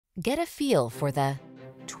Get a feel for the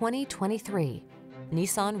 2023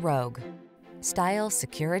 Nissan Rogue. Style,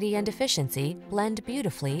 security, and efficiency blend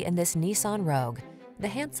beautifully in this Nissan Rogue, the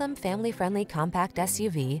handsome, family-friendly compact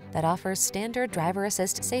SUV that offers standard driver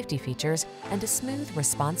assist safety features and a smooth,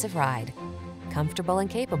 responsive ride. Comfortable and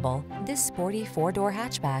capable, this sporty four-door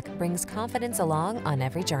hatchback brings confidence along on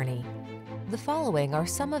every journey. The following are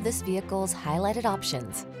some of this vehicle's highlighted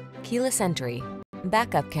options: keyless entry,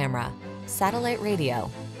 backup camera, satellite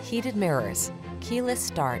radio, heated mirrors, keyless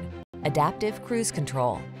start, adaptive cruise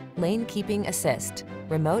control, lane keeping assist,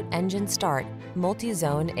 remote engine start,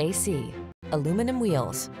 multi-zone AC, aluminum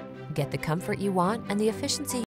wheels. Get the comfort you want and the efficiency